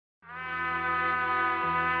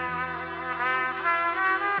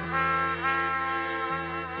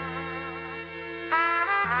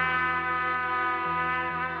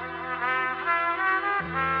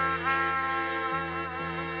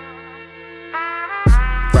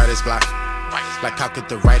writer's block. Like how could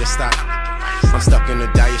the writer stop? I'm stuck in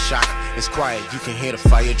a dire shock. It's quiet, you can hear the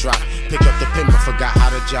fire drop. Pick up the pen but forgot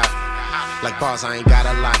how to jot. Like bars, I ain't got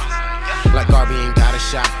a lot. Like Garvey ain't got a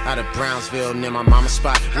shot. Out of Brownsville, near my mama's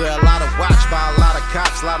spot. Where a lot of watch by a lot of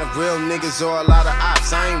cops. A lot of real niggas or a lot of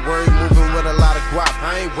ops. I ain't worried moving with a lot of guap.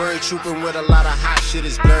 I ain't worried trooping with a lot of hot shit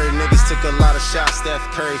is blurry. Niggas took a lot of shots. Steph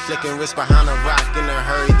Curry flicking wrist behind a rock in a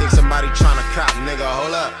hurry. Think somebody tryna cop, nigga,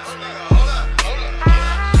 hold up.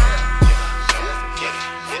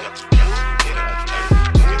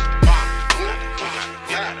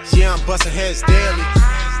 Yeah, I'm busting heads daily.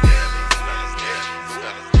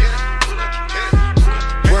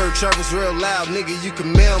 Word travels real loud, nigga, you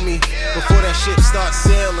can mail me. Before that shit starts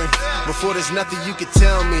selling, before there's nothing you can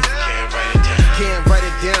tell me. Can't write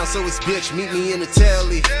it down, so it's bitch, meet me in the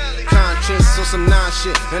telly. Conscience or some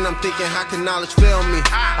non-shit, and I'm thinking how can knowledge fail me?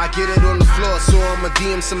 I get it on the floor, so I'ma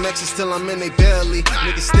DM some exes till I'm in they belly.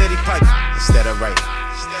 Nigga steady pipe, instead of right.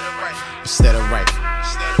 Instead of right.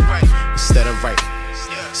 Instead of right.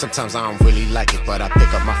 Sometimes I don't really like it, but I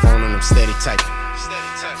pick up my phone and I'm steady typing.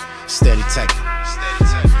 Steady typing.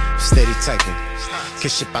 Steady typing.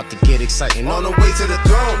 Cause shit about to get exciting. On the way to the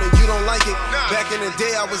throne and you don't like it. Back in the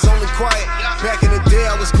day I was only quiet. Back in the day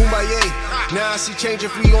I was kumbaya. Now I see change if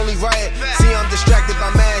we only riot. See I'm distracted by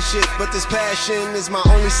mad shit, but this passion is my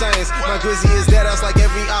only science. My glizzy is dead ass like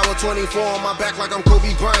every hour. 24 on my back like I'm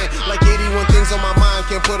Kobe Bryant. Like 81 things on my mind,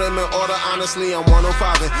 can't put them in order. Honestly I'm 105.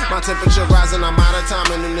 My temperature rising, I'm out of time.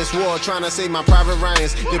 And in this war trying to save my private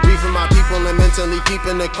Ryans. They're briefing my people and mentally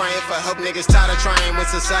peeping. They're crying for help, niggas tired of trying. When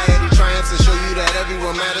society triumphs and show you that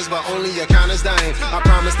everyone matters, but only your kind is dying. I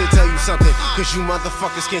promise to tell you something, cause you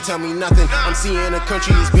motherfuckers can't tell me nothing. I'm seeing the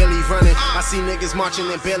country is barely running. I see niggas marching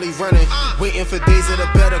and barely running, waiting for days of the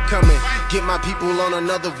better coming. Get my people on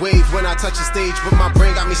another wave when I touch the stage, but my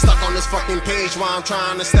brain got me stuck on this fucking page while I'm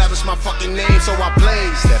trying to establish my fucking name, so I play.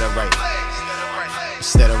 Instead of right.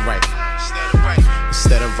 Instead of right.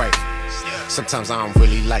 Instead of right. Sometimes I don't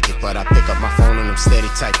really like it, but I pick up my phone and I'm steady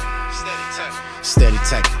typing. Steady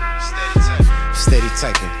typing. Steady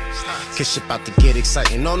typing. Cause shit about to get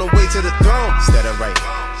exciting. On the way to the throne. Instead of right.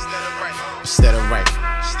 Instead of right.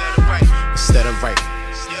 Instead of right.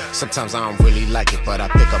 Sometimes I don't really like it, but I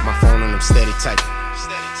pick up my phone and I'm steady typing.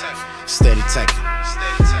 Steady typing.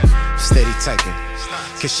 Steady typing.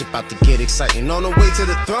 Cause shit about to get exciting. On the way to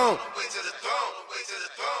the throne.